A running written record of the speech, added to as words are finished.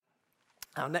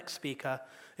Our next speaker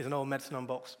is an old Medicine on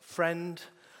Box friend,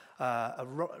 a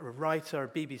writer, a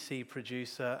BBC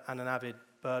producer, and an avid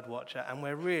bird watcher. And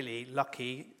we're really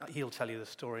lucky, he'll tell you the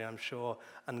story, I'm sure,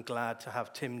 and glad to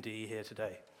have Tim Dee here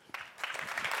today.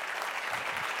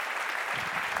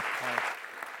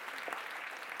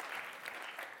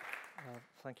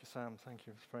 Thank you, Sam. Thank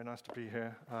you. It's very nice to be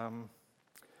here.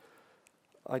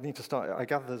 I need to start. I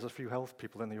gather there's a few health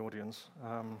people in the audience.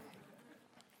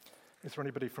 Is there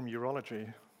anybody from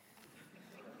urology?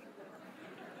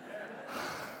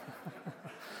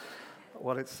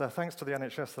 Well, it's thanks to the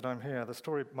NHS that I'm here.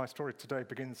 My story today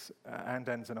begins and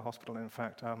ends in a hospital, in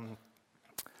fact.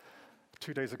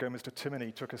 2 days ago, Mr.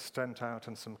 Timoney took a stent out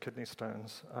and some kidney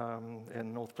stones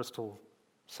in North Bristol,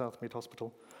 Southmead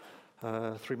Hospital.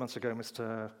 3 months ago,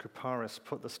 Mr. Kuparis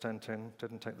put the stent in,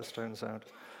 didn't take the stones out.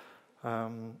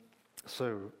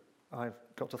 So I've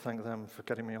got to thank them for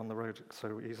getting me on the road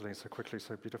so easily, so quickly,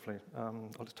 so beautifully.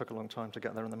 It took a long time to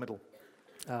get there in the middle.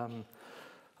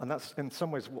 And that's, in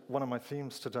some ways, one of my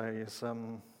themes today is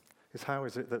how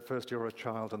is it that first you're a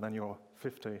child and then you're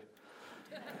 50?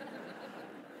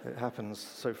 It happens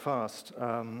so fast.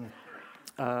 And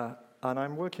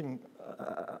I'm working,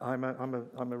 I'm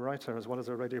a writer as well as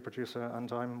a radio producer, and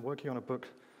I'm working on a book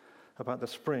about the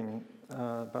spring,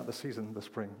 about the season, the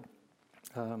spring.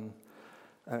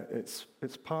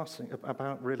 It's passing,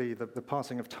 about really the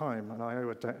passing of time, and I owe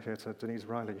a debt here to Denise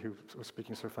Riley, who was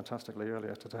speaking so fantastically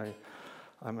earlier today.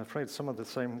 I'm afraid some of the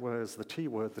same words, the T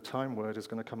word, the time word, is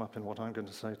going to come up in what I'm going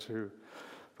to say too.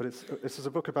 But this is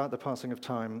a book about the passing of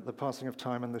time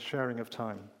and the sharing of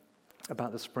time,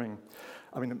 about the spring.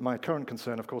 I mean, my current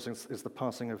concern, of course, is the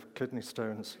passing of kidney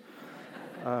stones.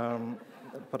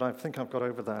 But I think I've got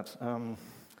over that.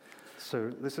 So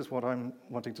this is what I'm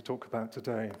wanting to talk about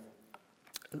today.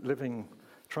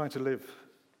 Trying to live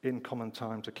in common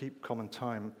time, to keep common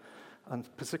time, and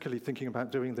particularly thinking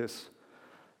about doing this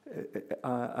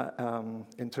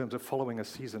in terms of following a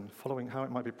season, following how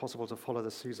it might be possible to follow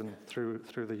the season through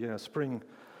the year. Spring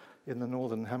in the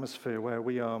northern hemisphere, where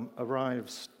we are,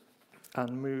 arrives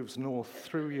and moves north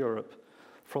through Europe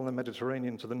from the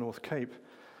Mediterranean to the North Cape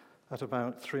at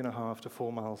about 3.5 to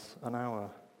 4 miles an hour.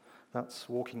 That's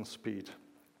walking speed,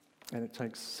 and it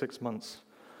takes 6 months.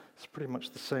 It's pretty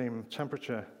much the same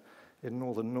temperature in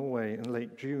northern Norway in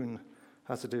late June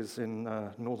as it is in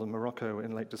northern Morocco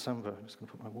in late December. I'm just going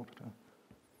to put my water down.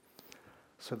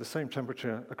 So the same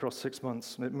temperature across 6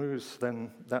 months, and it moves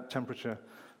then, that temperature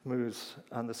moves,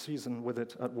 and the season with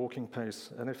it at walking pace.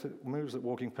 And if it moves at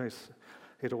walking pace,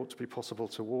 it ought to be possible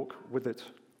to walk with it,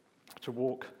 to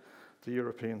walk the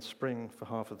European spring for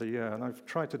half of the year. And I've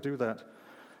tried to do that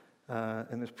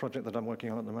in this project that I'm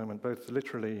working on at the moment, both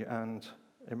literally and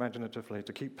imaginatively,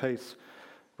 to keep pace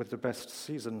with the best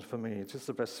season for me. It is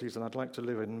the best season. I'd like to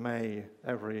live in May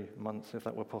every month, if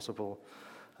that were possible,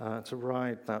 to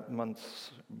ride that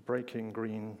month's breaking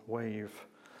green wave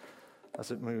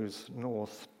as it moves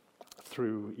north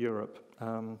through Europe.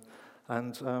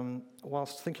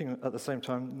 Whilst thinking at the same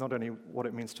time not only what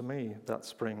it means to me that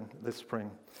spring, this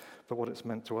spring, but what it's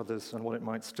meant to others and what it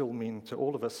might still mean to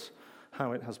all of us,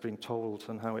 how it has been told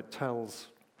and how it tells.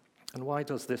 And why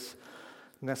does this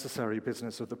necessary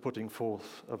business of the putting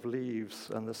forth of leaves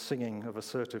and the singing of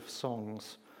assertive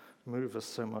songs move us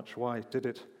so much? Why did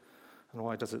it, and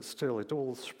why does it still? It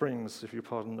all springs, if you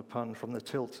pardon the pun, from the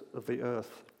tilt of the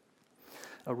earth,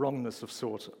 a wrongness of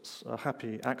sorts, a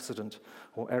happy accident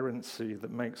or errancy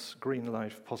that makes green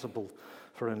life possible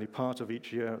for only part of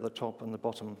each year at the top and the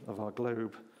bottom of our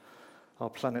globe. Our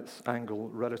planet's angle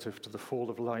relative to the fall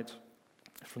of light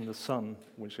from the sun,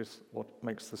 which is what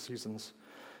makes the seasons.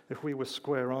 If we were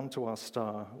square onto our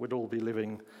star, we'd all be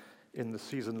living in the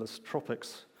seasonless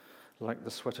tropics, like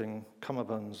the sweating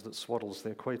cummerbunds that swaddles the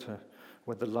equator,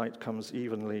 where the light comes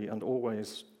evenly and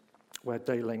always, where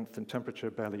day length and temperature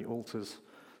barely alters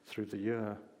through the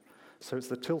year. So it's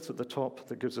the tilt at the top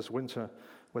that gives us winter,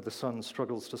 where the sun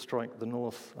struggles to strike the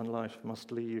north and life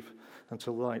must leave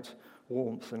until light,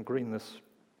 warmth and greenness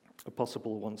are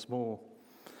possible once more.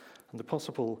 And the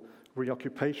possible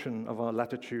reoccupation of our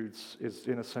latitudes is,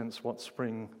 in a sense, what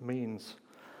spring means.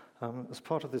 As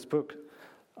part of this book,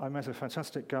 I met a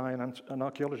fantastic guy, an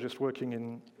archaeologist working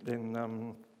in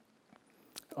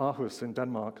Aarhus in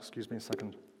Denmark. Excuse me a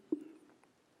second.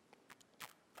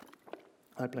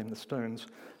 I blame the stones.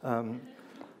 Working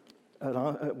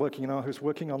in Aarhus,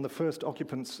 working on the first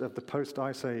occupants of the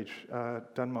post-Ice Age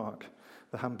Denmark,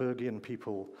 the Hamburgian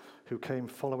people who came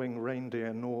following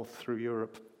reindeer north through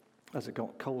Europe as it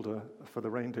got colder for the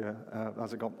reindeer,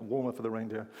 as it got warmer for the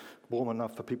reindeer, warm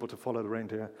enough for people to follow the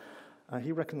reindeer.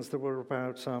 He reckons there were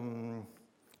about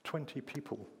 20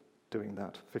 people doing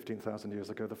that 15,000 years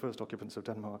ago, the first occupants of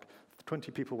Denmark.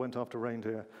 20 people went after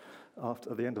reindeer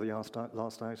at the end of the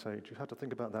last ice age. You had to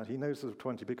think about that. He knows there's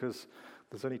 20 because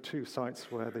there's only 2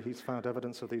 sites where he's found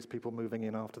evidence of these people moving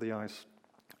in after the ice.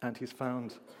 And he's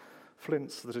found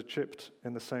flints that are chipped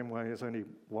in the same way as only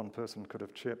one person could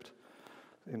have chipped,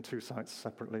 in 2 sites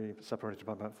separately, separated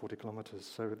by about 40 kilometers.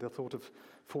 So the thought of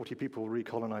 40 people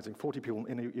recolonizing, 40 people,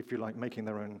 if you like,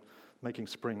 making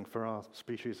spring for our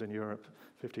species in Europe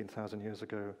 15,000 years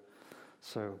ago.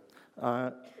 So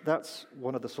that's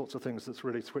one of the sorts of things that's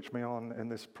really switched me on in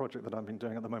this project that I've been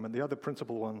doing at the moment. The other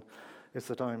principal one is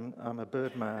that I'm a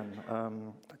bird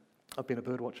man. I've been a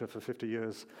bird watcher for 50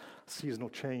 years. Seasonal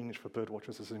change for bird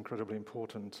watchers is incredibly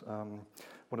important.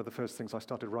 One of the first things I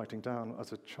started writing down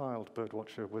as a child bird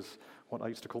watcher was what I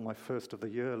used to call my first of the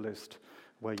year list,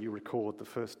 where you record the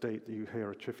first date that you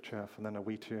hear a chiffchaff, and then a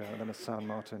wheatear, and then a sand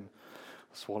martin,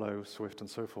 a swallow, swift, and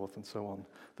so forth and so on.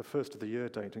 The first of the year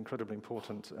date, incredibly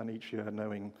important, and each year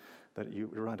knowing that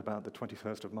around about the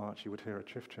 21st of March you would hear a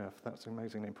chiffchaff. That's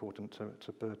amazingly important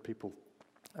to bird people.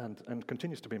 And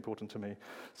continues to be important to me.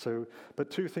 So, but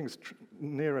 2 things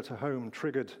nearer to home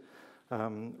triggered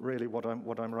really what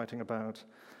I'm writing about,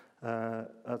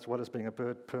 as well as being a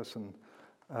bird person.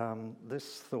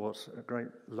 This thought, a great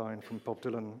line from Bob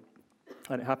Dylan,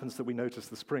 and it happens that we notice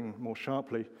the spring more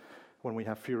sharply when we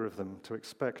have fewer of them to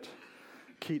expect.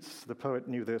 Keats, the poet,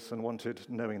 knew this and wanted,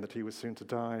 knowing that he was soon to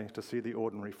die, to see the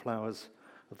ordinary flowers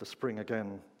of the spring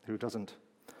again. Who doesn't?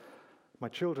 My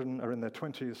children are in their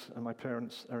 20s and my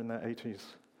parents are in their 80s.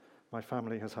 My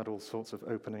family has had all sorts of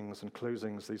openings and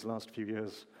closings these last few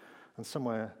years, and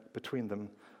somewhere between them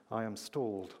I am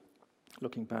stalled,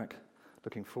 looking back,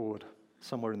 looking forward.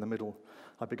 Somewhere in the middle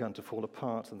I began to fall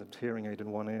apart, and the hearing aid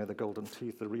in one ear, the golden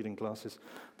teeth, the reading glasses,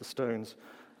 the stones,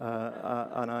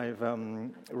 and I've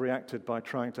reacted by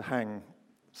trying to hang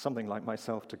something like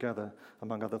myself together,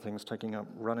 among other things, taking up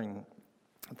running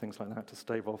and things like that to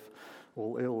stave off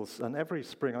all ills. And every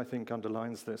spring, I think,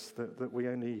 underlines this, that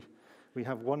we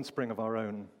have one spring of our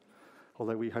own,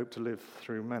 although we hope to live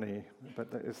through many. But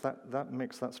it's that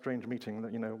mix, that strange meeting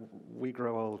that, we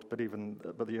grow old, but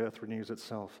the earth renews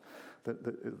itself.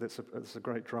 It's a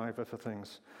great driver for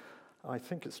things. I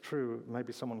think it's true,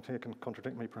 maybe someone here can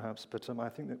contradict me perhaps, but I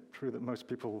think it's true that most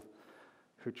people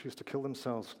who choose to kill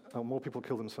themselves, or more people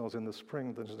kill themselves in the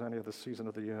spring than at any other season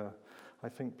of the year. I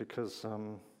think because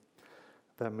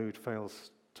their mood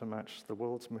fails to match the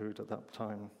world's mood at that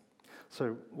time.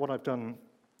 So what I've done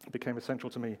became essential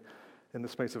to me in the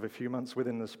space of a few months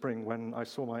within the spring, when I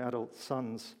saw my adult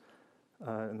sons,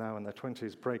 now in their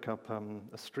 20s, break up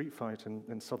a street fight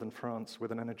in southern France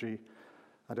with an energy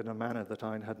and in a manner that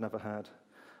I had never had,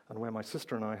 and where my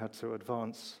sister and I had to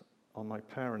advance on our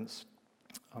parents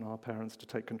to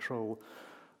take control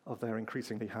of their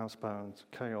increasingly housebound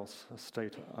chaos, a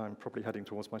state I'm probably heading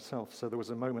towards myself. So there was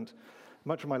a moment,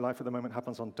 much of my life at the moment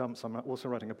happens on dumps. I'm also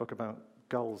writing a book about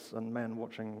gulls and men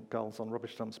watching gulls on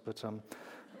rubbish dumps, but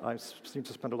I seem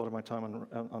to spend a lot of my time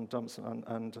on dumps,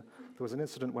 and there was an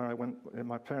incident where I went,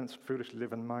 my parents foolishly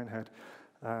live in Minehead,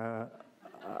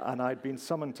 and I'd been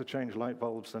summoned to change light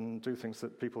bulbs and do things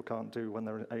that people can't do when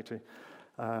they're 80.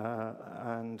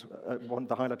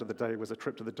 The highlight of the day was a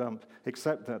trip to the dump,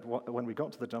 except that when we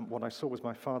got to the dump, what I saw was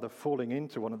my father falling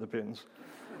into one of the bins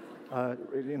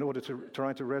in order to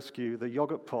try to rescue the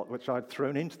yogurt pot, which I'd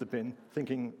thrown into the bin,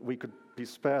 thinking we could be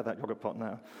spared that yogurt pot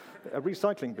now. A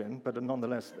recycling bin, but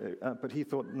nonetheless. But he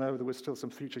thought, no, there was still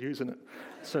some future use in it.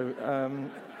 So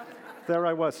there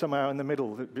I was, somehow in the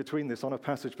middle, between this, on a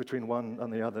passage between one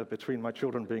and the other, between my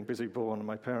children being busy born and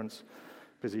my parents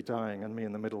busy dying, and me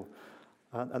in the middle.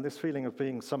 And this feeling of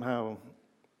being somehow,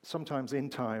 sometimes in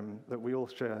time, that we all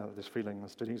share this feeling,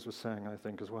 as Denise was saying, I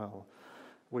think, as well.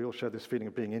 We all share this feeling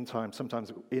of being in time,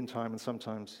 sometimes in time and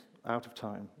sometimes out of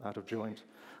time, out of joint.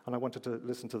 And I wanted to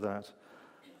listen to that.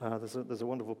 There's a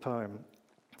wonderful poem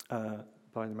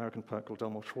by an American poet called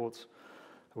Delmore Schwartz,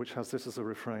 which has this as a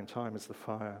refrain: time is the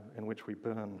fire in which we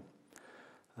burn.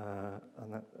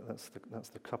 And that's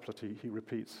the couplet he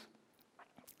repeats.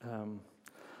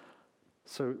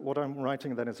 So what I'm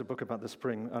writing then is a book about the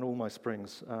spring and all my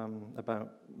springs, about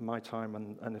my time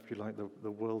and if you like,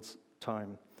 the world's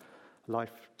time,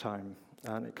 lifetime.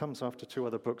 And it comes after 2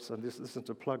 other books, and this isn't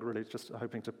a plug really, just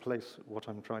hoping to place what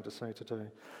I'm trying to say today.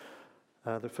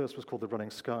 The first was called The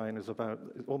Running Sky, and is about,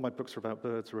 all my books are about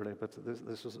birds really, but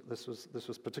this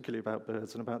was particularly about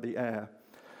birds and about the air.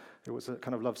 It was a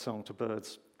kind of love song to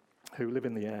birds who live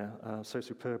in the air so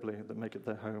superbly, that make it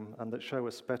their home, and that show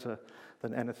us better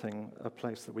than anything a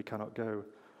place that we cannot go.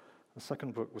 The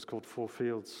second book was called 4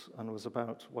 Fields, and was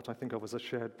about what I think of as a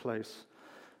shared place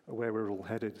where we're all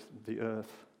headed, the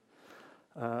Earth.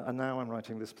 And now I'm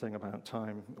writing this thing about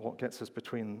time, what gets us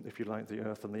between, if you like, the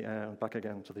Earth and the air, and back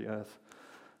again to the Earth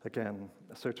again.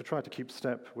 So to try to keep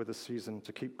step with the season,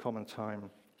 to keep common time,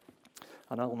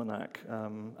 an almanac.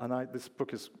 This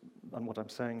book is, and what I'm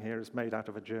saying here, is made out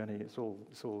of a journey. It's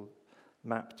all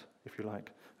mapped, if you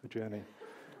like, a journey.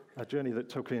 A journey that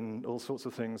took in all sorts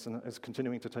of things and is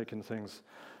continuing to take in things.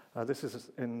 This is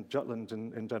in Jutland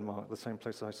in Denmark, the same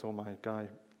place I saw my guy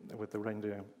with the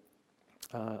reindeer.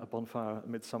 A bonfire at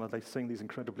midsummer. They sing these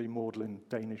incredibly maudlin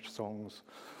Danish songs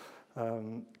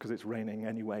because it's raining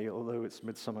anyway, although it's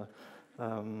midsummer.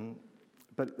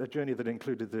 But a journey that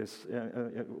included this,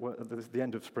 the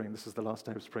end of spring. This is the last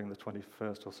day of spring, the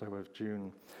 21st or so of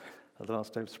June, the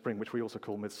last day of spring, which we also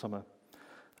call midsummer.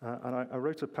 And I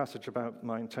wrote a passage about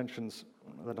my intentions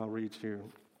that I'll read to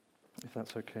you, if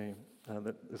that's okay.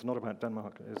 That is not about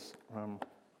Denmark.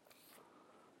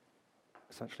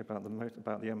 It's actually about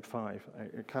the M5.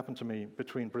 It happened to me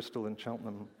between Bristol and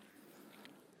Cheltenham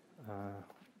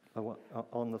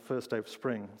on the first day of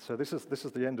spring. So this is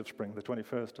the end of spring, the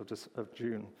 21st of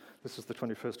June. This is the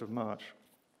 21st of March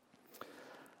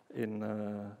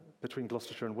between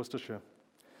Gloucestershire and Worcestershire.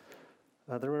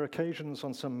 There are occasions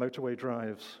on some motorway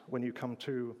drives when you come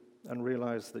to and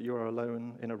realize that you are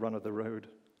alone in a run of the road.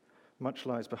 Much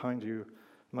lies behind you,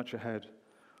 much ahead,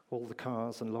 all the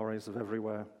cars and lorries of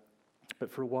everywhere. But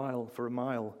for a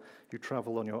mile, you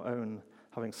travel on your own,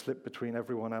 having slipped between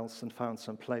everyone else and found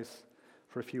some place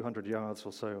for a few hundred yards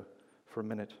or so, for a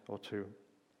minute or two.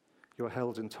 You are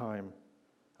held in time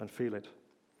and feel it.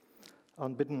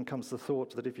 Unbidden comes the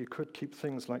thought that if you could keep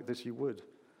things like this, you would,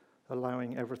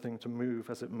 allowing everything to move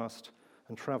as it must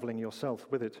and traveling yourself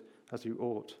with it as you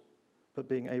ought, but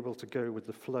being able to go with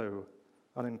the flow,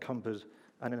 unencumbered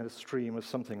and in a stream of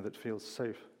something that feels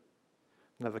safe,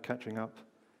 never catching up,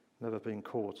 never being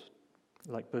caught,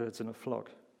 like birds in a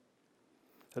flock.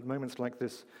 At moments like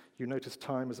this, you notice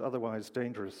time as otherwise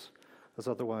dangerous, as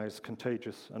otherwise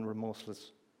contagious and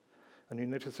remorseless. And you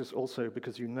notice this also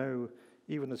because you know,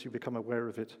 even as you become aware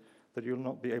of it, that you'll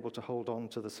not be able to hold on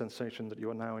to the sensation that you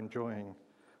are now enjoying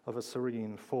of a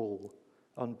serene fall,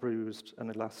 unbruised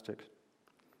and elastic.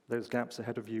 Those gaps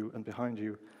ahead of you and behind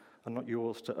you are not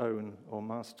yours to own or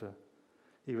master.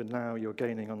 Even now, you're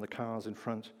gaining on the cars in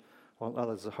front, while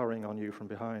others are hurrying on you from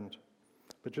behind.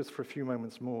 But just for a few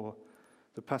moments more,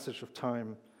 the passage of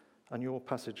time and your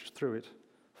passage through it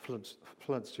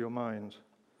floods your mind.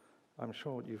 I'm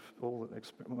sure you've all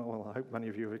I hope many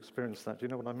of you have experienced that. Do you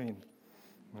know what I mean?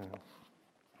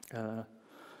 Yeah.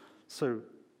 So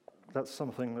that's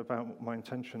something about my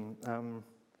intention.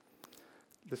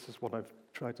 This is what I've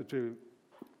tried to do.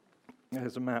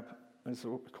 Here's a map. It's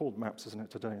called maps, isn't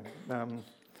it, today?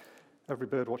 Every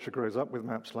birdwatcher grows up with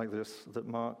maps like this that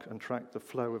mark and track the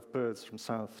flow of birds from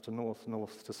south to north,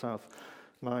 north to south.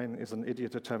 Mine is an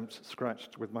idiot attempt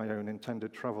scratched with my own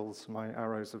intended travels, my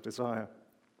arrows of desire.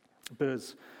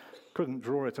 Birds couldn't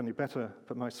draw it any better,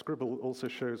 but my scribble also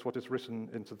shows what is written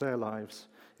into their lives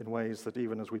in ways that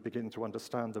even as we begin to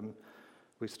understand them,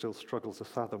 we still struggle to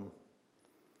fathom.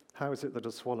 How is it that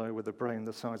a swallow with a brain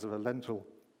the size of a lentil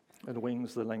and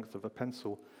wings the length of a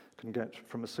pencil can get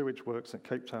from a sewage works at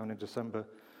Cape Town in December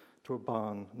to a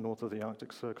barn north of the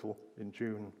Arctic Circle in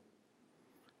June?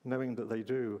 Knowing that they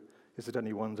do, is it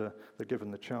any wonder that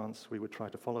given the chance, we would try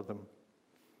to follow them?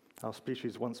 Our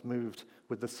species once moved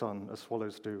with the sun as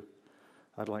swallows do.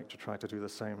 I'd like to try to do the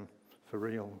same for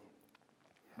real.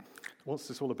 What's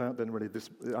this all about then, really,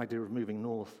 the idea of moving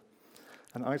north?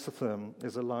 An isotherm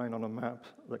is a line on a map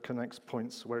that connects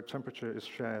points where temperature is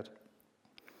shared.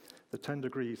 The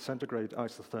 10-degree centigrade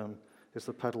isotherm is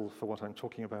the pedal for what I'm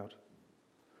talking about.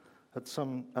 At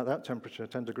that temperature,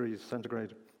 10 degrees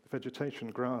centigrade, vegetation,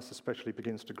 grass especially,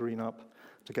 begins to green up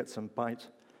to get some bite,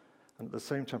 and at the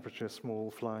same temperature,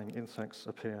 small flying insects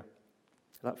appear.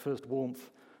 That first warmth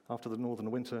after the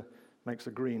northern winter makes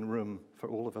a green room for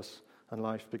all of us, and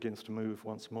life begins to move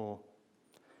once more.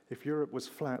 If Europe was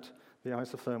flat, the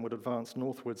isotherm would advance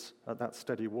northwards at that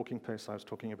steady walking pace I was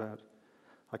talking about.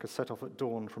 I could set off at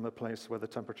dawn from a place where the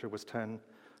temperature was 10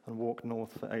 and walk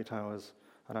north for 8 hours,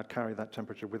 and I'd carry that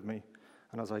temperature with me.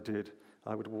 And as I did,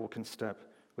 I would walk in step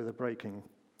with a breaking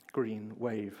green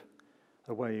wave,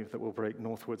 a wave that will break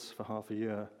northwards for half a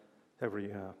year, every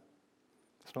year.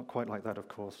 It's not quite like that, of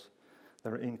course.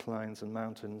 There are inclines and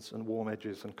mountains and warm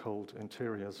edges and cold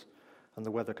interiors, and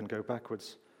the weather can go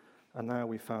backwards. And now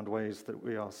we've found ways that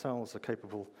we ourselves are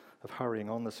capable of hurrying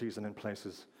on the season in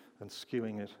places and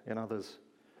skewing it in others.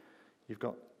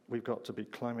 We've got to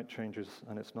beat climate changes,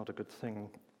 and it's not a good thing.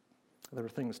 There are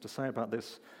things to say about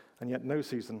this, and yet no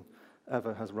season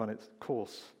ever has run its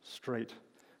course straight.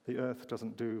 The earth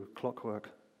doesn't do clockwork.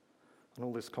 And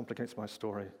all this complicates my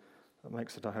story. That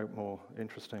makes it, I hope, more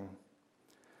interesting.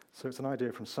 So it's an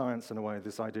idea from science, in a way,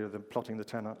 this idea of plotting the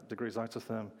 10 degrees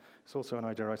isotherm. It's also an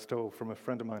idea I stole from a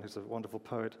friend of mine who's a wonderful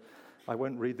poet. I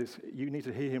won't read this. You need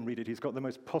to hear him read it. He's got the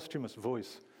most posthumous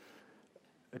voice.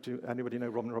 Do anybody know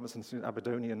Robin Robertson's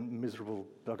Aberdonian miserable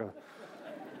bugger?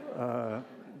 A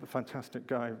fantastic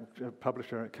guy, a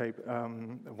publisher at Cape, a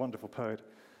wonderful poet.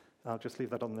 I'll just leave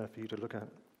that on there for you to look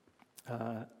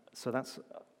at. So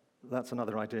that's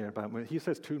another idea about me. He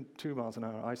says 2 miles an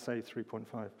hour. I say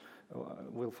 3.5.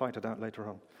 We'll fight it out later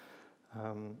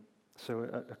on.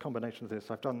 So a combination of this.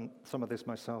 I've done some of this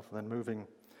myself, and then moving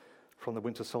from the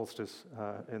winter solstice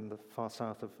in the far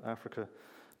south of Africa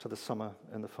to the summer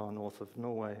in the far north of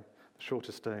Norway, the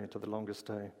shortest day to the longest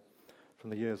day,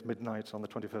 from the year's midnight on the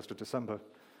 21st of December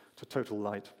to total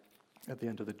light at the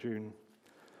end of the June.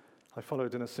 I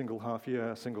followed in a single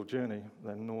half-year, single journey,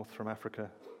 then north from Africa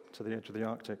to the edge of the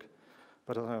Arctic.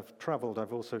 But as I've traveled,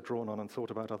 I've also drawn on and thought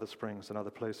about other springs and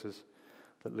other places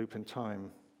that loop in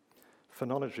time.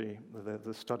 Phenology,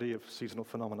 the study of seasonal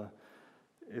phenomena,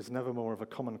 is never more of a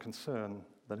common concern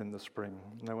than in the spring.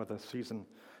 No other season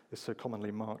is so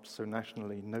commonly marked, so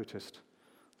nationally noticed.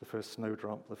 The first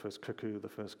snowdrop, the first cuckoo, the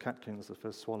first catkins, the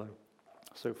first swallow,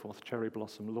 so forth, cherry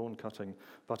blossom, lawn cutting,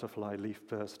 butterfly, leaf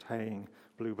burst, haying,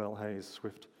 bluebell haze,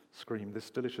 swift scream. This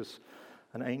delicious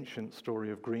and ancient story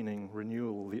of greening,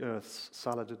 renewal, the earth's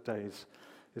saladed days,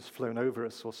 is flown over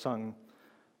us or sung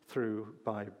through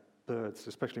by birds,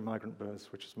 especially migrant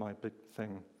birds, which is my big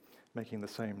thing, making the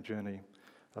same journey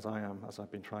as I am, as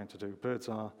I've been trying to do. Birds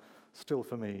are still,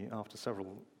 for me, after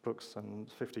several books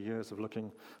and 50 years of looking,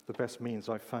 the best means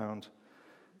I've found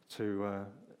to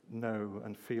know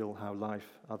and feel how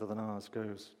life other than ours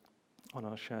goes on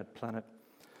our shared planet.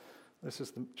 This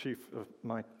is the chief of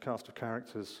my cast of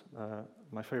characters.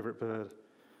 My favorite bird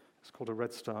is called a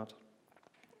redstart.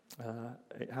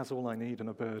 It has all I need in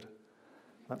a bird.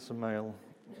 That's a male.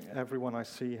 Everyone I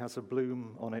see has a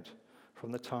bloom on it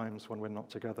from the times when we're not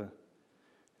together.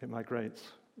 It migrates.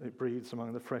 It breeds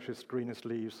among the freshest, greenest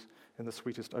leaves in the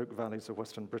sweetest oak valleys of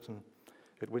Western Britain.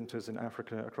 It winters in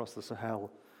Africa across the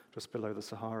Sahel, just below the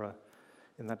Sahara,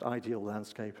 in that ideal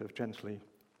landscape of gently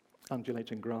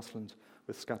undulating grassland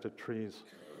with scattered trees.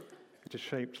 It is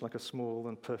shaped like a small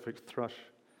and perfect thrush.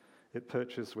 It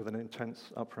perches with an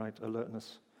intense, upright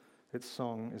alertness. Its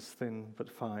song is thin but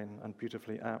fine and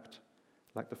beautifully apt,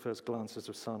 like the first glances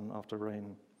of sun after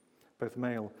rain. Both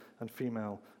male and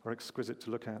female are exquisite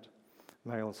to look at.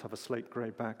 Males have a slate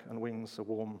grey back and wings, a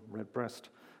warm red breast,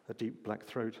 a deep black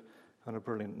throat, and a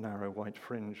brilliant narrow white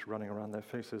fringe running around their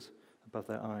faces above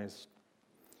their eyes.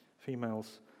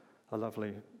 Females are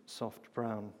lovely, soft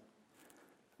brown.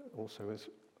 Also is,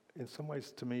 in some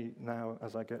ways to me now,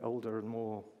 as I get older and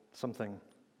more something,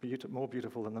 more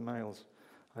beautiful than the males.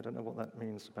 I don't know what that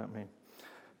means about me.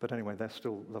 But anyway, they're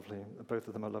still lovely. Both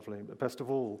of them are lovely. But best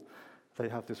of all, they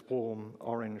have this warm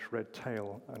orange-red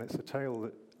tail, and it's a tail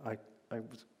that I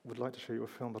would like to show you a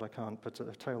film, but I can't, but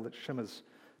a tail that shimmers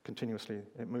continuously.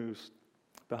 It moves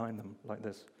behind them like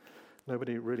this.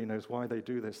 Nobody really knows why they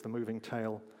do this. The moving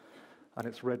tail and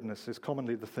its redness is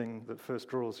commonly the thing that first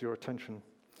draws your attention.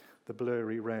 The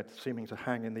blurry red seeming to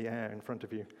hang in the air in front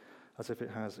of you as if it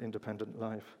has independent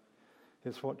life.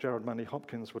 It's what Gerard Manley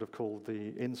Hopkins would have called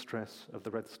the in-stress of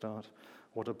the redstart,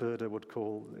 what a birder would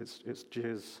call its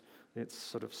jizz, its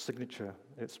sort of signature.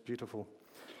 It's beautiful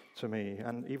to me.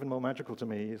 And even more magical to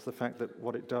me is the fact that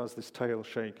what it does, this tail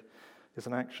shake, is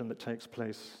an action that takes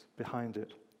place behind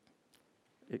it.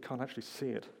 It can't actually see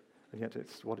it, and yet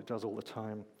it's what it does all the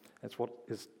time. It's what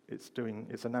it's doing.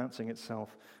 It's announcing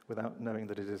itself without knowing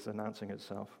that it is announcing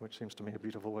itself, which seems to me a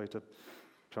beautiful way to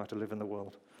try to live in the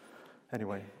world.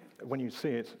 Anyway, when you see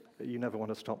it, you never want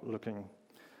to stop looking.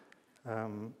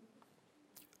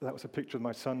 That was a picture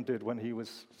my son did when he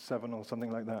was 7 or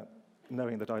something like that,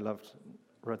 knowing that I loved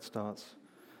redstarts.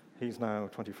 He's now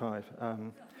 25.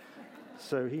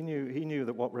 So he knew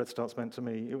that what redstarts meant to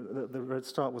me. The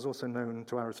redstart was also known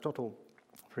to Aristotle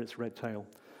for its red tail.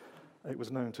 It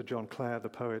was known to John Clare, the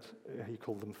poet. He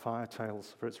called them fire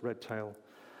tails for its red tail.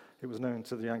 It was known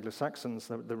to the Anglo-Saxons.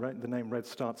 The name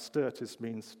redstart stirtis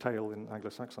means tail in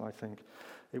Anglo-Saxon, I think.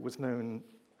 It was known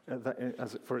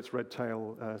for its red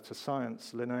tail to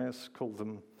science. Linnaeus called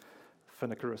them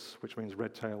phoenicerus, which means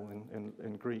red tail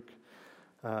in Greek.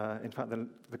 In fact,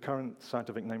 the current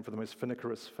scientific name for them is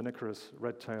phoenicerus,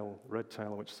 red tail,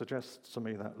 which suggests to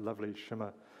me that lovely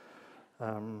shimmer.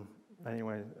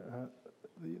 Anyway,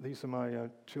 these are my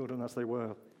children as they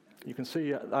were. You can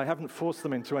see I haven't forced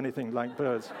them into anything like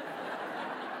birds.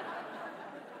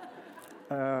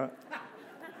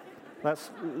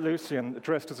 That's Lucian,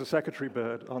 dressed as a secretary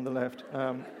bird on the left.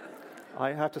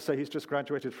 I have to say he's just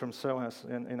graduated from SOAS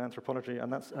in anthropology,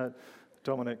 and that's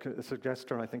Dominic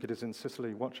Segesta, I think it is, in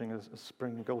Sicily, watching a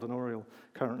spring golden oriole,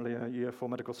 currently a year 4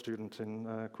 medical student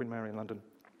in Queen Mary in London.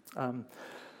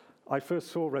 I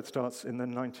first saw redstarts in the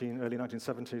early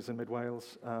 1970s in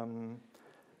mid-Wales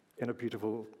in a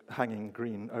beautiful hanging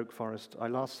green oak forest. I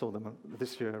last saw them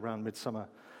this year around midsummer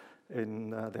in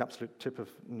the absolute tip of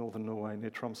northern Norway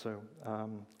near Tromsø.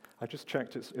 I just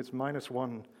checked, it's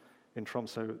 -1 in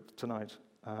Tromsø tonight.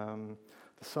 The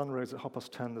sun rose at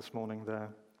 10:30 this morning there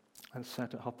and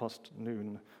set at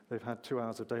noon. They've had 2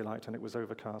 hours of daylight and it was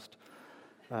overcast.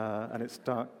 And it's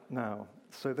dark now.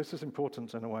 So this is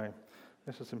important in a way.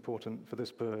 This is important for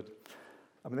this bird.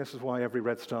 I mean, this is why every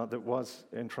redstart that was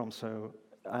in Tromsø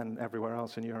and everywhere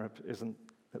else in Europe isn't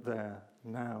there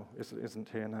now, isn't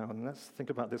here now. And let's think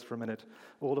about this for a minute.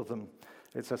 All of them,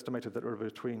 it's estimated that there are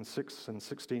between 6 and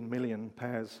 16 million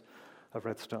pairs of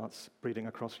redstarts breeding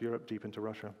across Europe deep into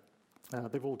Russia.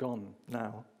 They've all gone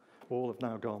now. All have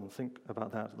now gone. Think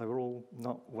about that. They were all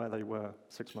not where they were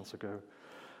 6 months ago.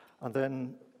 And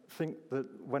then think that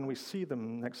when we see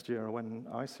them next year, or when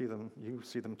I see them, you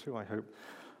see them too, I hope,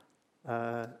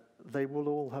 they will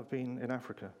all have been in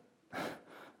Africa.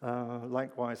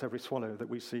 Likewise, every swallow that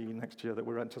we see next year that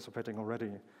we're anticipating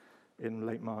already in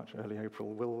late March, early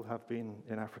April, will have been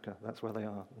in Africa. That's where they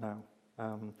are now.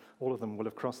 All of them will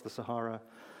have crossed the Sahara,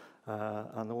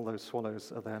 and all those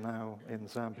swallows are there now in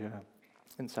Zambia,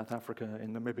 in South Africa,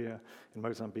 in Namibia, in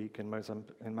Mozambique, in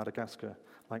Madagascar,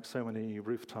 like so many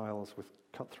roof tiles with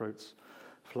cutthroats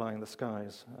flying the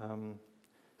skies.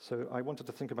 So I wanted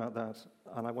to think about that,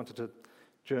 and I wanted to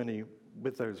journey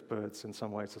with those birds in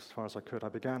some ways as far as I could. I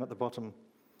began at the bottom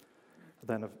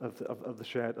then of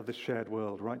this shared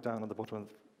world, right down at the bottom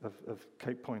of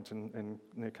Cape Point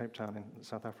near Cape Town in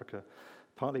South Africa,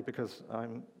 partly because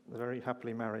I'm very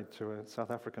happily married to a South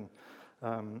African,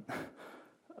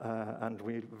 and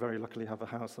we very luckily have a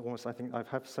house that almost, I think I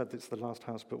have said it's the last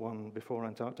house but one before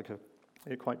Antarctica.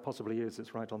 It quite possibly is.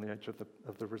 It's right on the edge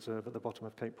of the reserve at the bottom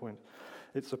of Cape Point.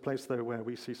 It's a place, though, where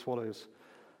we see swallows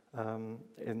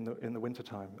in the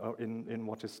wintertime, or in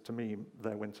what is to me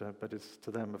their winter, but it's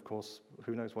to them, of course,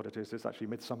 who knows what it is. It's actually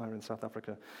midsummer in South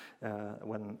Africa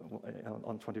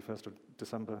on 21st of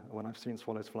December, when I've seen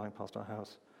swallows flying past our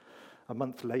house. A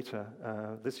month later,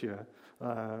 this year,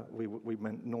 we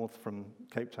went north from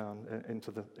Cape Town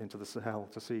into the Sahel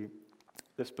to see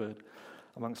this bird,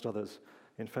 amongst others,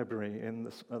 in February, in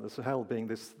the Sahel being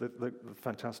the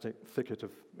fantastic thicket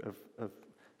of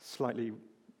slightly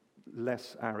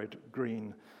less arid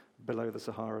green below the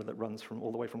Sahara that runs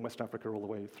all the way from West Africa all the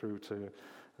way through to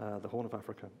the Horn of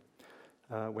Africa,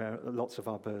 where lots of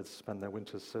our birds spend their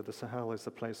winters. So the Sahel is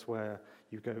the place where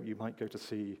you might go to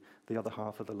see the other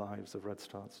half of the lives of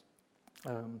redstarts,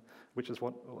 which is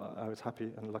what I was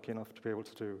happy and lucky enough to be able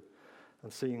to do.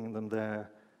 And seeing them there,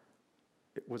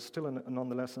 it was still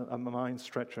nonetheless a mind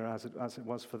stretcher, as it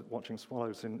was for watching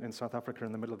swallows in South Africa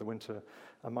in the middle of the winter,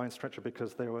 a mind stretcher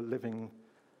because they were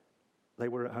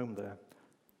at home there.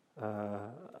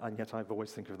 And yet I've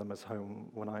always think of them as home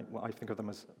when I think of them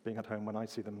as being at home when I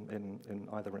see them in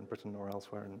either in Britain or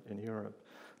elsewhere in Europe.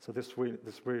 So this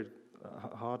weird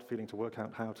hard feeling to work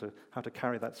out how to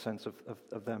carry that sense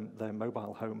of them, their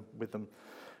mobile home with them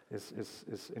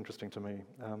is interesting to me.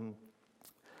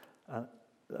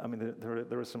 I mean,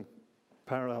 there are some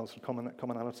parallels and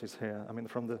commonalities here. I mean,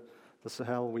 from the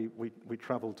Sahel, we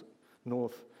traveled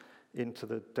north into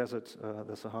the desert,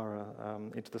 the Sahara,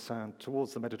 into the sand,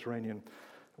 towards the Mediterranean,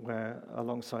 where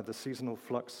alongside the seasonal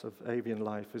flux of avian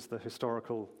life is the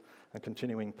historical and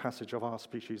continuing passage of our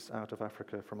species out of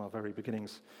Africa from our very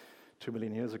beginnings 2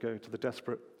 million years ago to the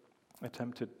desperate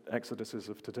attempted exoduses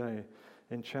of today.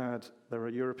 In Chad, there are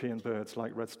European birds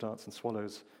like redstarts and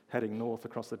swallows heading north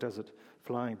across the desert,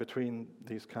 flying between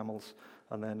these camels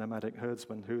and their nomadic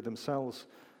herdsmen, who themselves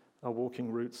are walking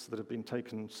routes that have been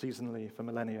taken seasonally for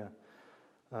millennia.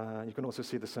 You can also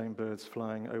see the same birds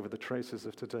flying over the traces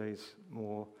of today's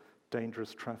more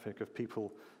dangerous traffic of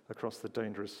people across the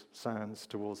dangerous sands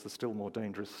towards the still more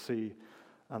dangerous sea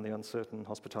and the uncertain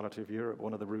hospitality of Europe.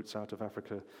 One of the routes out of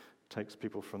Africa takes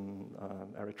people from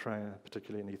Eritrea,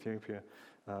 particularly in Ethiopia,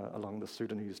 along the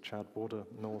Sudanese-Chad border,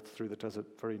 north through the desert,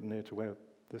 very near to where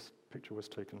this picture was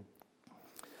taken.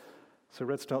 So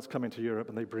redstarts come into Europe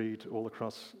and they breed all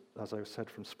across, as I said,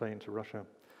 from Spain to Russia.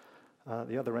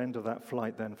 The other end of that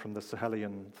flight then from the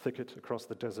Sahelian thicket across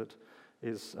the desert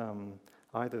is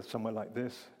either somewhere like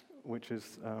this, which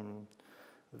is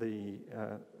the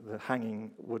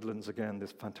hanging woodlands again,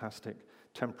 this fantastic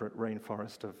temperate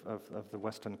rainforest of the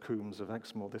western combes of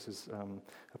Exmoor. This is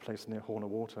a place near Horner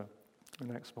Water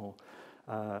in Exmoor.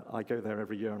 I go there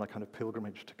every year on a kind of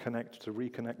pilgrimage to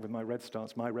reconnect with my red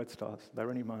stars. They're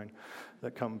only mine,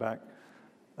 that come back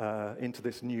into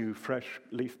this new, fresh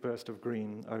leaf burst of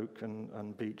green, oak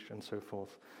and beech and so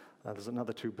forth. There's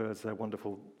another two birds there,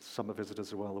 wonderful summer visitors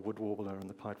as well, the wood warbler and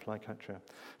the pied flycatcher.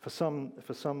 For some,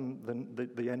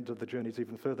 the end of the journey is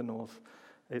even further north.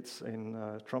 It's in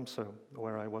Tromsø,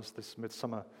 where I was this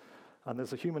midsummer. And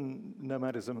there's a human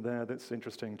nomadism there that's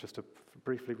interesting just to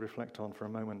briefly reflect on for a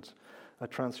moment. A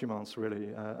transhumance,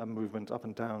 really, a movement up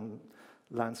and down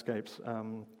landscapes,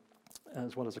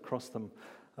 as well as across them.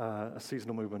 A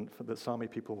seasonal movement that Sami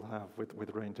people have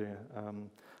with reindeer.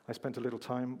 I spent a little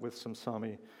time with some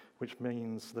Sami, which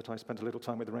means that I spent a little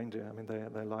time with reindeer. I mean,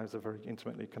 their lives are very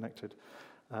intimately connected.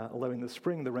 Although in the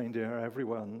spring, the reindeer are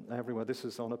everywhere. This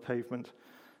is on a pavement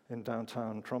in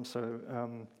downtown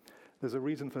Tromsø. There's a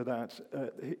reason for that.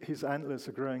 His antlers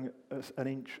are growing an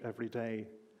inch every day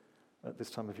at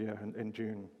this time of year in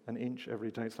June. An inch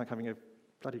every day. It's like having a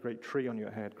bloody great tree on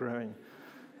your head growing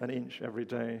an inch every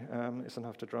day. It's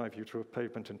enough to drive you through a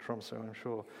pavement in Tromsø, I'm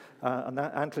sure. And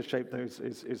that antler shape, though,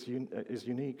 is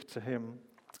unique to him.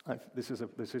 This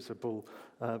is a bull,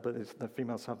 but the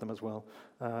females have them as well,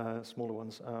 smaller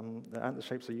ones. The antler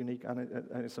shapes are unique, and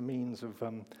it's a means of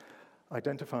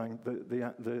identifying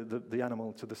the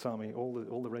animal to the Sami.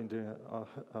 All the reindeer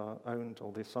are owned,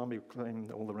 or the Sami claim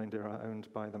that all the reindeer are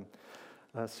owned by them.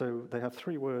 So they have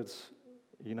 3 words.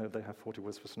 You know, they have 40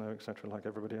 words for snow, etc., like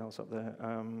everybody else up there.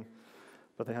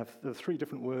 But they have the 3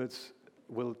 different words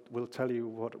will tell you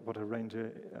what a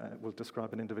reindeer will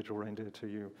describe an individual reindeer to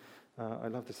you. I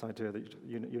love this idea that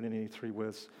you only need 3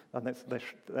 words, and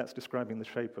that's describing the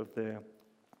shape of the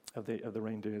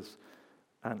reindeer's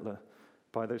antler.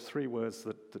 By those 3 words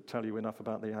that tell you enough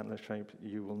about the antler shape,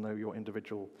 you will know your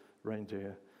individual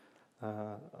reindeer.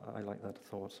 I like that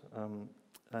thought.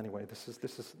 Anyway, this is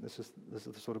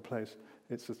the sort of place.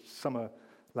 It's a summer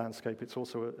landscape. It's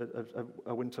also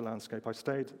a winter landscape. I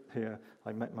stayed here.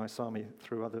 I met my Sami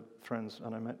through other friends,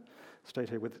 and I stayed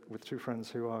here with 2 friends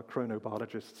who are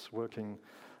chronobiologists working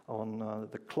on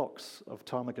the clocks of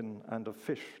ptarmigan and of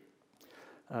fish.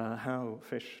 How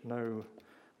fish know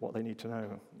what they need to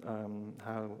know.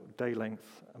 How day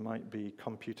length might be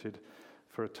computed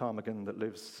for a ptarmigan that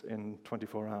lives in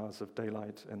 24 hours of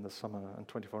daylight in the summer and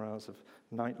 24 hours of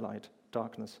nightlight,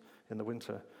 darkness in the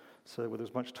winter. So there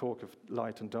was much talk of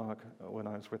light and dark when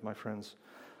I was with my friends.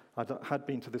 I had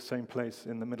been to the same place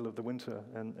in the middle of the winter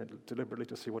and deliberately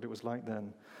to see what it was like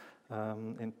then,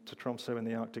 to Tromsø in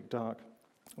the Arctic dark,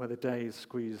 where the day is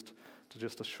squeezed to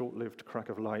just a short-lived crack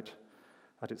of light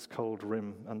at its cold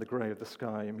rim, and the grey of the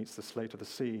sky meets the slate of the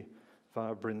sea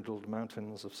via brindled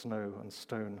mountains of snow and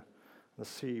stone. The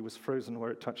sea was frozen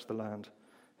where it touched the land,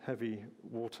 heavy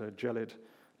water gelid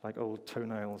like old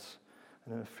toenails,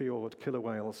 and in a fjord, killer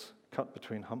whales cut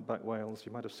between humpback whales.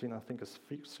 You might have seen, I think, a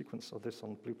sequence of this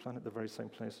on Blue Planet, the very same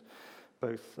place,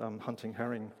 both hunting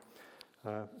herring,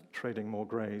 trading more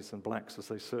greys and blacks as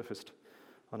they surfaced,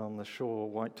 and on the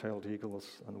shore, white-tailed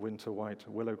eagles and winter white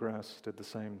willow grass did the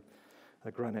same,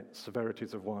 the granite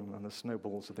severities of one and the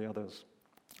snowballs of the others.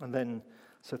 And then,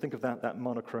 so think of that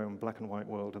monochrome black and white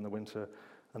world in the winter,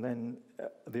 and then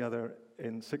the other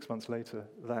in 6 months later,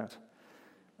 that.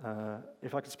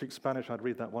 If I could speak Spanish, I'd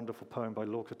read that wonderful poem by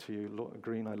Lorca to you,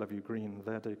 Green, I Love You, Green,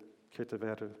 Verde,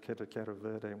 Quiero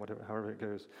Verde, whatever, however it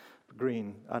goes,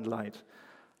 green and light.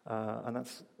 And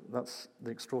that's the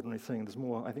extraordinary thing.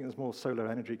 I think there's more solar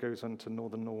energy goes into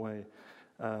northern Norway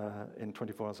in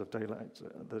 24 hours of daylight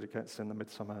that it gets in the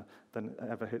midsummer than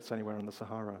ever hits anywhere in the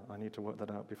Sahara. I need to work that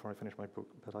out before I finish my book,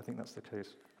 but I think that's the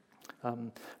case.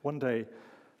 One day,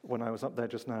 when I was up there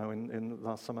just now in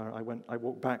last summer, I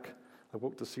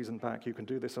walked the season back. You can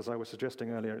do this, as I was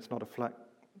suggesting earlier. It's not a flat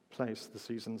place. The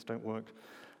seasons don't work,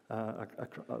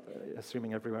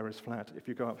 assuming everywhere is flat. If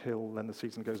you go uphill, then the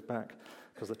season goes back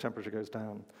because the temperature goes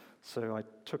down. So I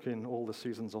took in all the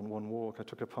seasons on one walk. I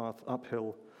took a path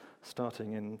uphill,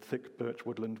 starting in thick birch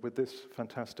woodland with this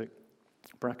fantastic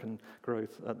bracken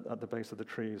growth at the base of the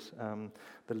trees,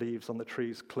 the leaves on the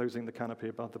trees closing the canopy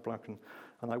above the bracken.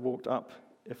 And I walked up,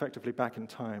 effectively back in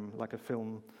time, like a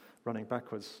film running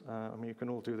backwards. You can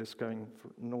all do this going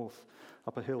north,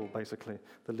 up a hill, basically.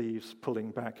 The leaves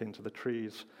pulling back into the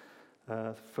trees,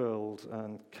 furled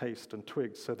and cased and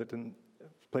twigged, so that in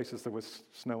places there was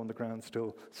snow on the ground,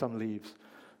 still some leaves,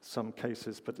 some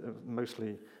cases, but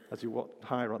mostly as you walked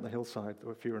higher on the hillside, there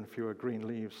were fewer and fewer green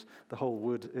leaves, the whole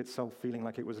wood itself feeling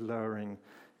like it was lowering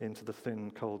into the thin,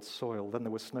 cold soil. Then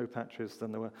there were snow patches,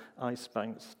 then there were ice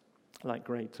banks like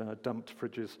great dumped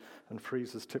fridges and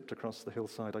freezers tipped across the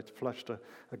hillside. I flushed a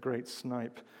great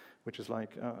snipe, which is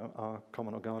like our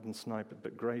common or garden snipe,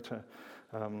 but greater.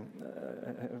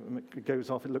 It goes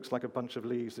off, it looks like a bunch of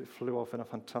leaves. It flew off in a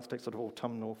fantastic sort of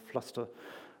autumnal fluster,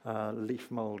 leaf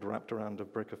mould wrapped around a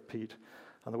brick of peat.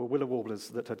 And there were willow warblers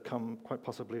that had come quite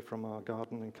possibly from our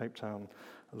garden in Cape Town.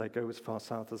 They go as far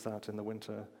south as that in the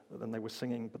winter. And they were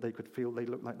singing, but they could feel they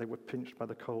looked like they were pinched by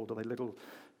the cold, or their little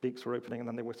beaks were opening, and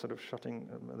then they were sort of shutting.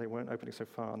 They weren't opening so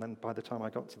far. And then by the time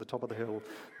I got to the top of the hill,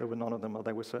 there were none of them, or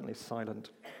they were certainly silent,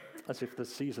 as if the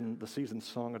season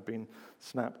song had been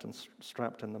snapped and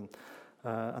strapped in them.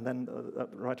 And then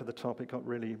right at the top, it got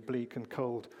really bleak and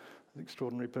cold. An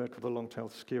extraordinary bird with a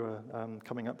long-tailed skewer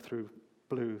coming up through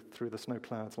the snow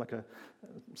clouds like a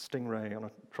stingray on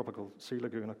a tropical sea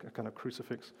lagoon, a kind of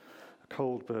crucifix, a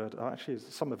cold bird. Actually,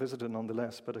 summer visitor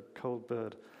nonetheless, but a cold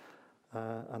bird.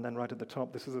 And then right at the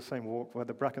top, this is the same walk where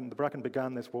the bracken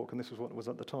began this walk, and this is what was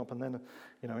at the top. And then,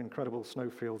 incredible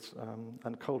snowfields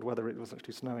and cold weather. It was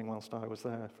actually snowing whilst I was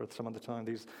there for some of the time.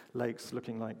 These lakes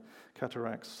looking like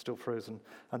cataracts, still frozen.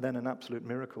 And then an absolute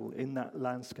miracle in that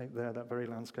landscape there, that very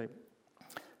landscape.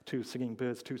 2 singing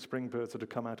birds, 2 spring birds that had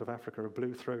come out of Africa, a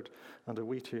blue throat and a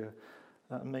wheatear.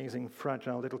 Amazing,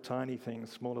 fragile, little tiny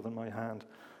things, smaller than my hand,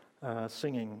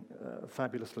 singing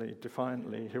fabulously,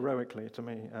 defiantly, heroically to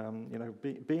me.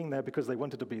 Being there because they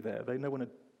wanted to be there. No one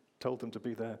had told them to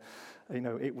be there.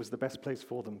 It was the best place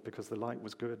for them because the light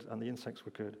was good and the insects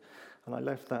were good. And I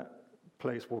left that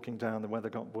place walking down, the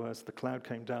weather got worse, the cloud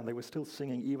came down. They were still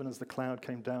singing even as the cloud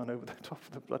came down over the top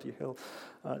of the bloody hill.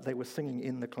 They were singing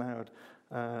in the cloud.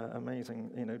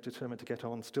 Amazing, determined to get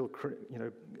on, still,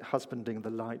 husbanding the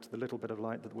light, the little bit of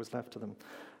light that was left to them.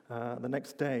 The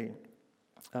next day,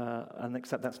 and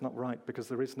except that's not right, because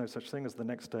there is no such thing as the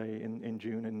next day in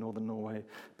June in northern Norway,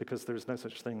 because there is no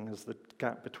such thing as the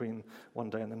gap between one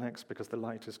day and the next, because the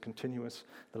light is continuous.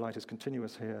 The light is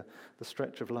continuous here. The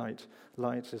stretch of light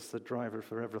is the driver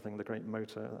for everything, the great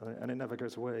motor, and it never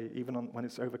goes away. Even when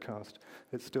it's overcast,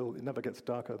 it never gets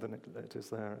darker than it is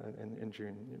there in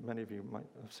June. Many of you might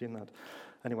have seen that.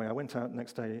 Anyway, I went out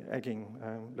next day egging,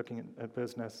 looking at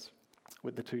birds' nests,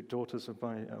 with the 2 daughters of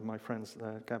my friends,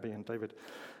 Gabby and David.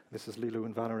 This is Lilu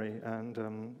and Valerie, and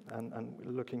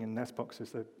looking in nest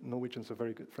boxes. The Norwegians are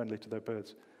very friendly to their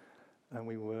birds, and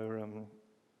we were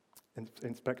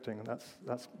inspecting, and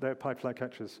that's their pipe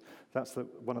flycatchers. That's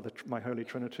one of my holy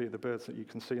trinity, the birds that you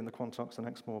can see in the Quantox and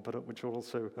Exmoor, but which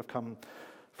also have come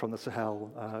from the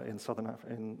Sahel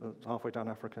in halfway down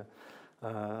Africa.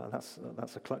 That's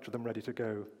a clutch of them ready to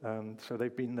go. So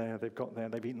they've been there, they've got there,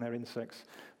 they've eaten their insects,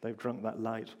 they've drunk that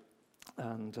light,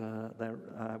 and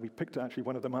we picked actually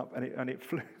one of them up, and it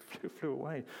flew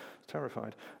away. I was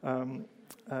terrified.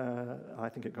 I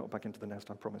think it got back into the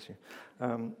nest, I promise you.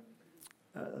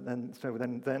 Sorry,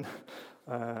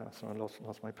 I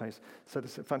lost my pace. So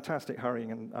this fantastic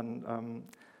hurrying and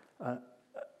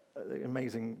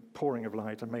amazing pouring of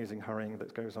light, amazing hurrying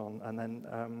that goes on, and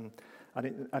then. And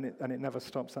it never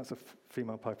stops. That's a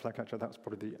female pipe flycatcher. That's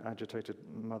probably the agitated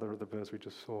mother of the birds we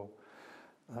just saw.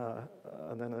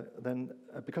 And then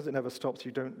because it never stops,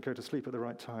 you don't go to sleep at the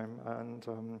right time,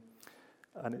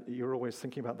 and you're always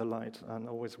thinking about the light and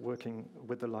always working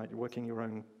with the light, working your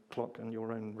own clock and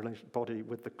your own body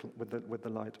with the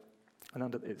light.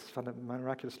 And it's kind of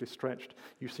miraculously stretched.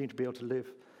 You seem to be able to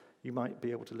live. You might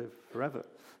be able to live forever.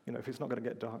 If it's not going to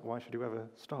get dark, why should you ever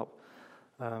stop?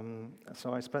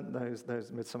 So I spent those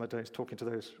midsummer days talking to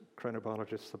those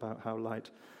chronobiologists about how light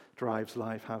drives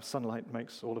life, how sunlight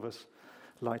makes all of us,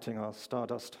 lighting our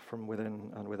stardust from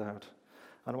within and without.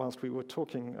 And whilst we were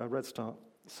talking, a redstart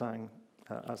sang,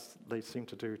 as they seemed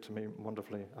to do to me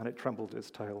wonderfully, and it trembled its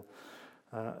tail.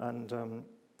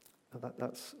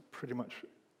 That's pretty much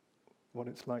what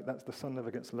it's like. The sun never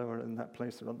gets lower in that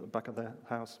place on the back of their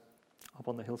house, up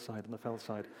on the hillside and the fell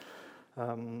side.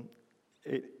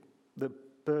 The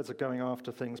birds are going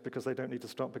after things because they don't need to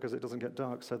stop because it doesn't get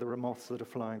dark. So there are moths that are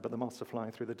flying, but the moths are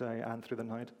flying through the day and through the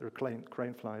night. There are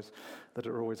crane flies that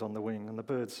are always on the wing. And the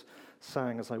birds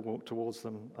sang as I walked towards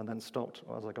them and then stopped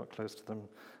as I got close to them.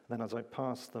 And then as I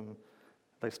passed them,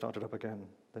 they started up again.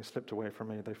 They slipped away from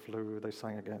me. They flew. They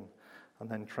sang again. And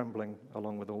then trembling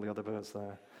along with all the other birds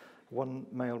there. One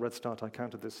male redstart I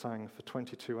counted this sang for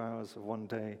 22 hours of one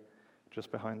day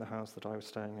just behind the house that I was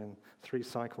staying in. 3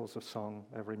 cycles of song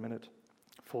every minute.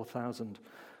 4,000,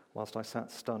 whilst I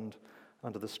sat stunned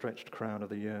under the stretched crown of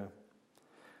the year.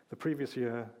 The previous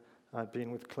year, I'd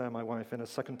been with Claire, my wife, in a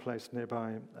second place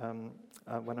nearby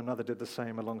when another did the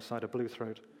same alongside a blue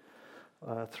throat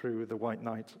through the white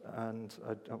night and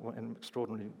an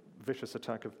extraordinarily vicious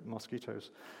attack of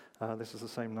mosquitoes. This is the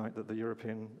same night that the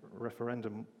European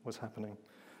referendum was happening.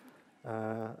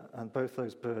 And both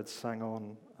those birds sang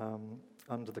on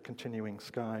under the continuing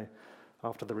sky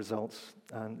after the results.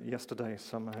 And yesterday,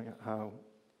 somehow,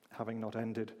 having not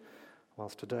ended,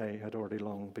 whilst today had already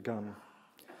long begun.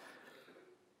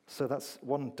 So that's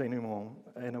one denouement,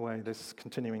 in a way, this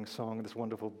continuing song, this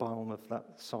wonderful balm of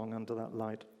that song under that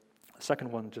light.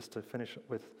 Second one, just to finish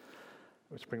with,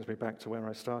 which brings me back to where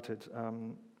I started.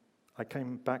 I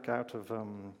came back out of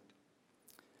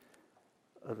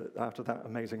that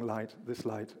amazing light, this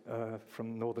light,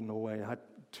 from northern Norway. I had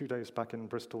 2 days back in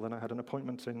Bristol, then I had an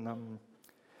appointment in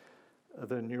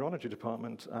the neurology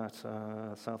department at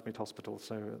Southmead Hospital,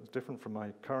 so it's different from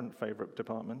my current favourite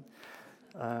department.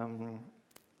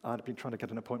 I'd been trying to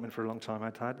get an appointment for a long time.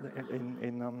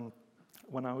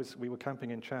 When we were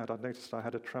camping in Chad, I'd noticed I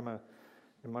had a tremor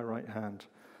in my right hand,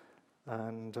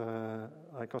 and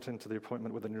I got into the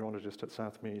appointment with the neurologist at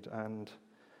Southmead, and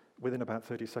within about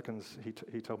 30 seconds,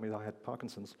 he told me that I had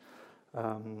Parkinson's.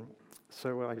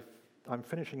 So I'm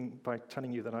finishing by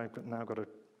telling you that I've now got a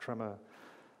tremor,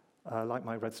 like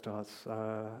my red stars,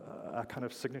 a kind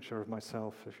of signature of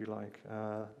myself, if you like,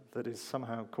 that is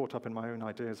somehow caught up in my own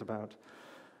ideas about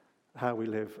how we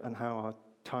live and how our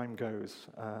time goes,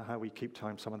 how we keep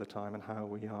time some of the time, and how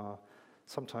we are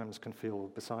sometimes can feel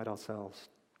beside ourselves.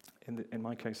 In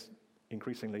my case,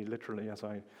 increasingly, literally, as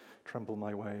I tremble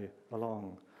my way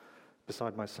along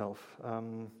beside myself.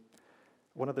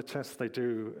 One of the tests they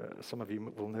do, some of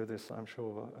you will know this, I'm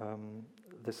sure,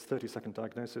 this 30-second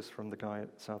diagnosis from the guy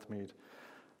at Southmead.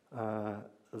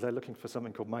 They're looking for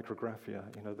something called micrographia,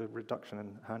 the reduction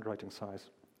in handwriting size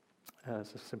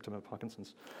as a symptom of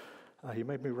Parkinson's. He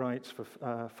made me write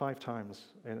for 5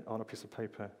 times on a piece of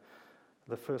paper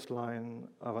the first line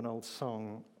of an old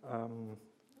song,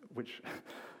 which,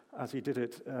 as he did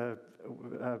it,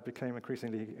 became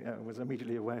increasingly, was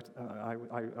immediately aware,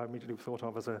 I immediately thought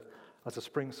of as a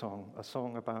spring song, a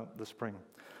song about the spring.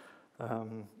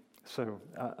 So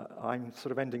I'm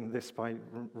sort of ending this by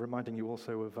reminding you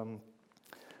also of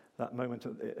that moment,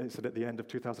 is it at the end of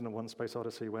 2001 Space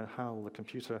Odyssey, where Hal, the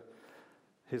computer,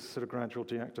 his sort of gradual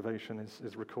deactivation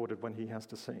is recorded when he has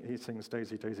to sing. He sings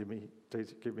 "Daisy, Daisy, me,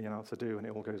 Daisy, give me an answer, do," and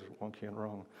it all goes wonky and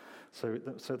wrong. So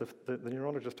the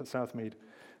neurologist at Southmead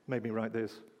made me write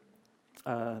this.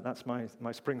 That's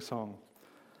my spring song,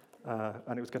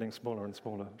 and it was getting smaller and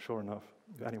smaller. Sure enough.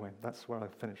 Anyway, that's where I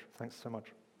finish. Thanks so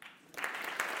much.